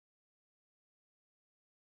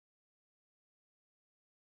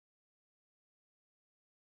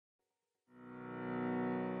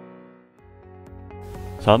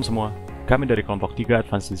Salam semua, kami dari kelompok 3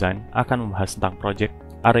 Advanced Design akan membahas tentang proyek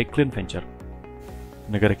AREI Clean Venture.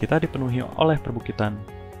 Negara kita dipenuhi oleh perbukitan,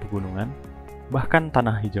 pegunungan, bahkan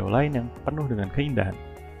tanah hijau lain yang penuh dengan keindahan.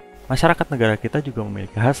 Masyarakat negara kita juga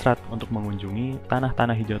memiliki hasrat untuk mengunjungi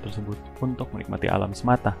tanah-tanah hijau tersebut untuk menikmati alam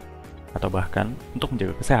semata, atau bahkan untuk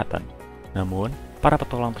menjaga kesehatan. Namun, para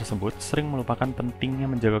petualang tersebut sering melupakan pentingnya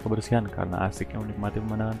menjaga kebersihan karena asiknya menikmati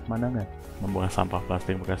pemandangan-pemandangan, membuang sampah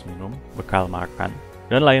plastik bekas minum, bekal makan,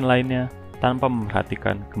 dan lain-lainnya tanpa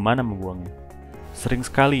memperhatikan kemana membuangnya. Sering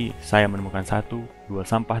sekali saya menemukan 1-2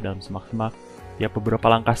 sampah dalam semak-semak tiap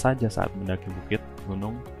beberapa langkah saja saat mendaki bukit,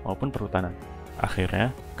 gunung, maupun perhutanan.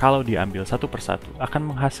 Akhirnya, kalau diambil satu persatu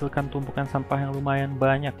akan menghasilkan tumpukan sampah yang lumayan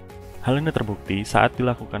banyak. Hal ini terbukti saat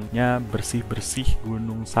dilakukannya bersih-bersih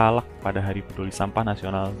Gunung Salak pada Hari Peduli Sampah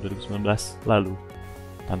Nasional 2019 lalu.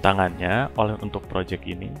 Tantangannya untuk proyek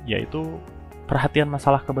ini yaitu perhatian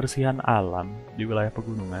masalah kebersihan alam di wilayah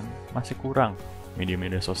pegunungan masih kurang.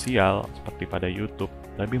 Media-media sosial seperti pada YouTube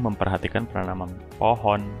lebih memperhatikan penanaman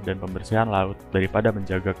pohon dan pembersihan laut daripada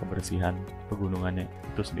menjaga kebersihan pegunungannya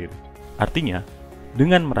itu sendiri. Artinya,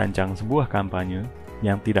 dengan merancang sebuah kampanye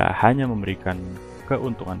yang tidak hanya memberikan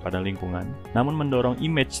keuntungan pada lingkungan, namun mendorong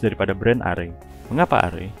image daripada brand AREI. Mengapa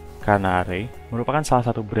AREI? Karena AREI merupakan salah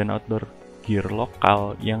satu brand outdoor gear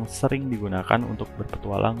lokal yang sering digunakan untuk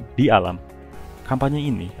berpetualang di alam. Kampanye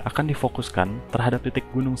ini akan difokuskan terhadap titik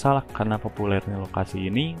Gunung Salak karena populernya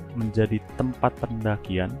lokasi ini menjadi tempat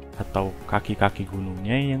pendakian atau kaki-kaki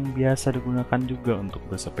gunungnya yang biasa digunakan juga untuk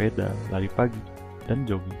bersepeda, lari pagi, dan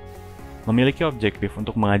jogging. Memiliki objektif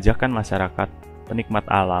untuk mengajakkan masyarakat penikmat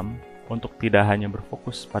alam untuk tidak hanya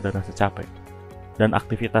berfokus pada rasa capek dan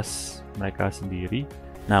aktivitas mereka sendiri,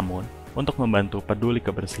 namun untuk membantu peduli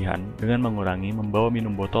kebersihan dengan mengurangi membawa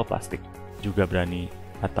minum botol plastik, juga berani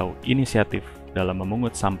atau inisiatif dalam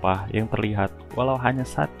memungut sampah yang terlihat walau hanya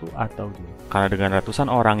 1 atau 2. Karena dengan ratusan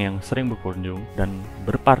orang yang sering berkunjung dan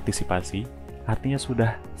berpartisipasi, artinya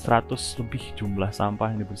sudah 100 lebih jumlah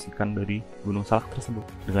sampah yang dibersihkan dari Gunung Salak tersebut.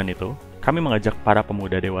 Dengan itu, kami mengajak para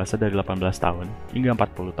pemuda dewasa dari 18 tahun hingga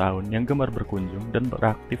 40 tahun yang gemar berkunjung dan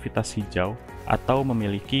beraktivitas hijau atau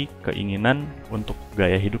memiliki keinginan untuk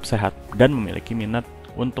gaya hidup sehat dan memiliki minat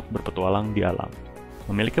untuk berpetualang di alam.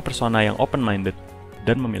 Memiliki persona yang open-minded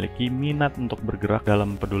dan memiliki minat untuk bergerak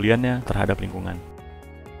dalam peduliannya terhadap lingkungan.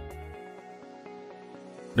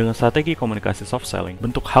 Dengan strategi komunikasi soft selling,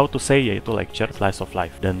 bentuk how to say yaitu lecture, slice of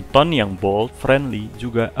life, dan tone yang bold, friendly,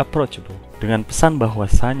 juga approachable. Dengan pesan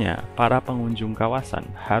bahwasanya para pengunjung kawasan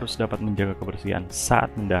harus dapat menjaga kebersihan saat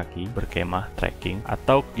mendaki, berkemah, trekking,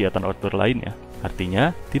 atau kegiatan outdoor lainnya. Artinya,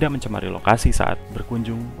 tidak mencemari lokasi saat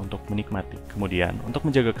berkunjung untuk menikmati. Kemudian, untuk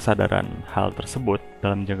menjaga kesadaran hal tersebut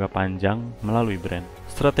dalam jangka panjang melalui brand.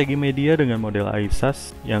 Strategi media dengan model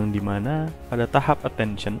AISAS yang dimana pada tahap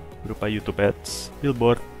attention berupa YouTube ads,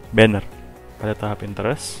 billboard, banner. Pada tahap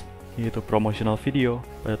interest, yaitu promotional video.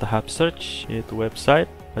 Pada tahap search, yaitu website.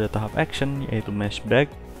 Pada tahap action, yaitu mesh bag.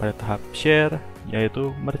 Pada tahap share, yaitu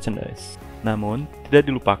merchandise. Namun, tidak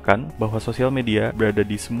dilupakan bahwa sosial media berada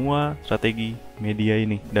di semua strategi media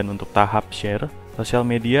ini. Dan untuk tahap share, sosial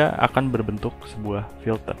media akan berbentuk sebuah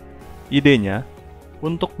filter. Idenya,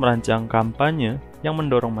 untuk merancang kampanye yang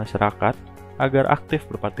mendorong masyarakat agar aktif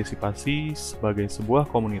berpartisipasi sebagai sebuah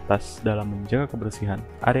komunitas dalam menjaga kebersihan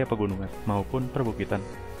area pegunungan maupun perbukitan.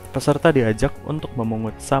 Peserta diajak untuk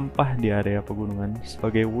memungut sampah di area pegunungan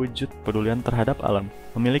sebagai wujud pedulian terhadap alam,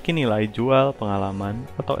 memiliki nilai jual, pengalaman,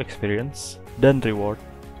 atau experience, dan reward.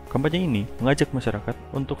 Kampanye ini mengajak masyarakat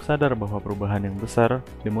untuk sadar bahwa perubahan yang besar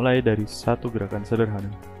dimulai dari satu gerakan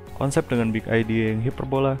sederhana. Konsep dengan big idea yang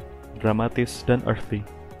hiperbola, dramatis, dan earthy,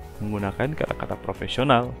 menggunakan kata-kata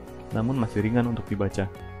profesional, namun masih ringan untuk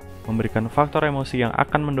dibaca, memberikan faktor emosi yang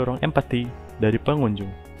akan mendorong empati dari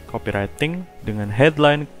pengunjung. Copywriting dengan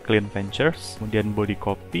headline Clean Ventures, kemudian body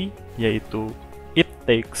copy yaitu It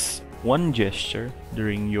takes one gesture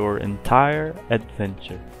during your entire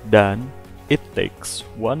adventure, dan It takes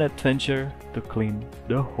one adventure to clean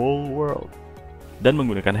the whole world, dan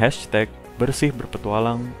menggunakan hashtag Bersih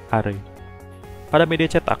berpetualang AREI. Pada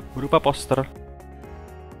media cetak berupa poster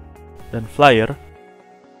dan flyer,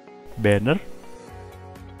 banner,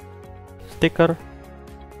 stiker,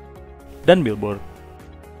 dan billboard.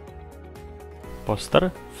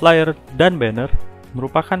 Poster, flyer, dan banner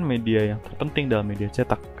merupakan media yang terpenting dalam media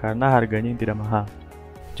cetak karena harganya yang tidak mahal.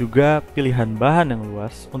 Juga pilihan bahan yang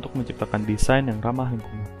luas untuk menciptakan desain yang ramah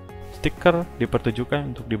lingkungan. Stiker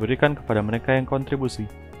dipertujukan untuk diberikan kepada mereka yang kontribusi.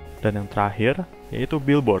 Dan yang terakhir, yaitu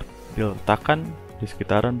billboard, diletakkan di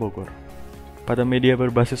sekitaran Bogor. Pada media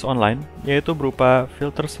berbasis online, yaitu berupa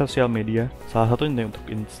filter sosial media, salah satunya untuk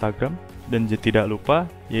Instagram, Dan tidak lupa,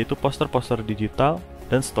 yaitu poster-poster digital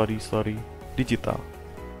dan story-story digital.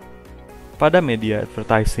 Pada media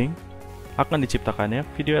advertising, akan diciptakannya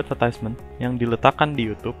video advertisement yang diletakkan di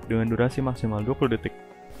YouTube dengan durasi maksimal 20 detik,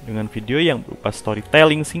 dengan video yang berupa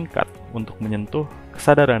storytelling singkat untuk menyentuh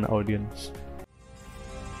kesadaran audiens.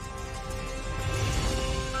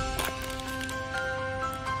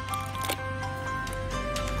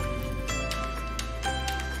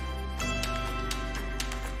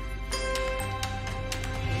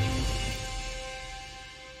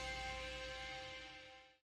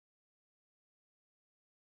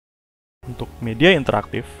 Untuk media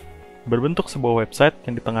interaktif, berbentuk sebuah website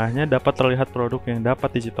yang di tengahnya dapat terlihat produk yang dapat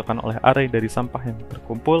diciptakan oleh AREI dari sampah yang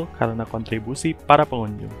terkumpul karena kontribusi para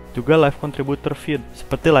pengunjung. Juga live contributor feed,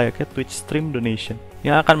 seperti layaknya Twitch stream donation,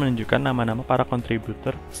 yang akan menunjukkan nama-nama para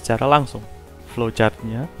kontributor secara langsung.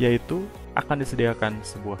 Flowchart-nya yaitu akan disediakan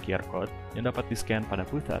sebuah QR code yang dapat di-scan pada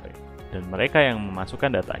booth AREI, dan mereka yang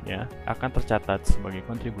memasukkan datanya akan tercatat sebagai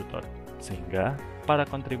kontributor, sehingga para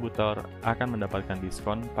kontributor akan mendapatkan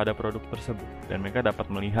diskon pada produk tersebut, dan mereka dapat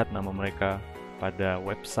melihat nama mereka pada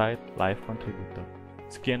website live contributor.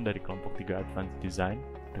 Sekian dari kelompok 3 Advanced Design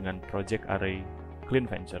dengan Project AREI Clean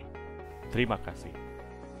Venture. Terima kasih.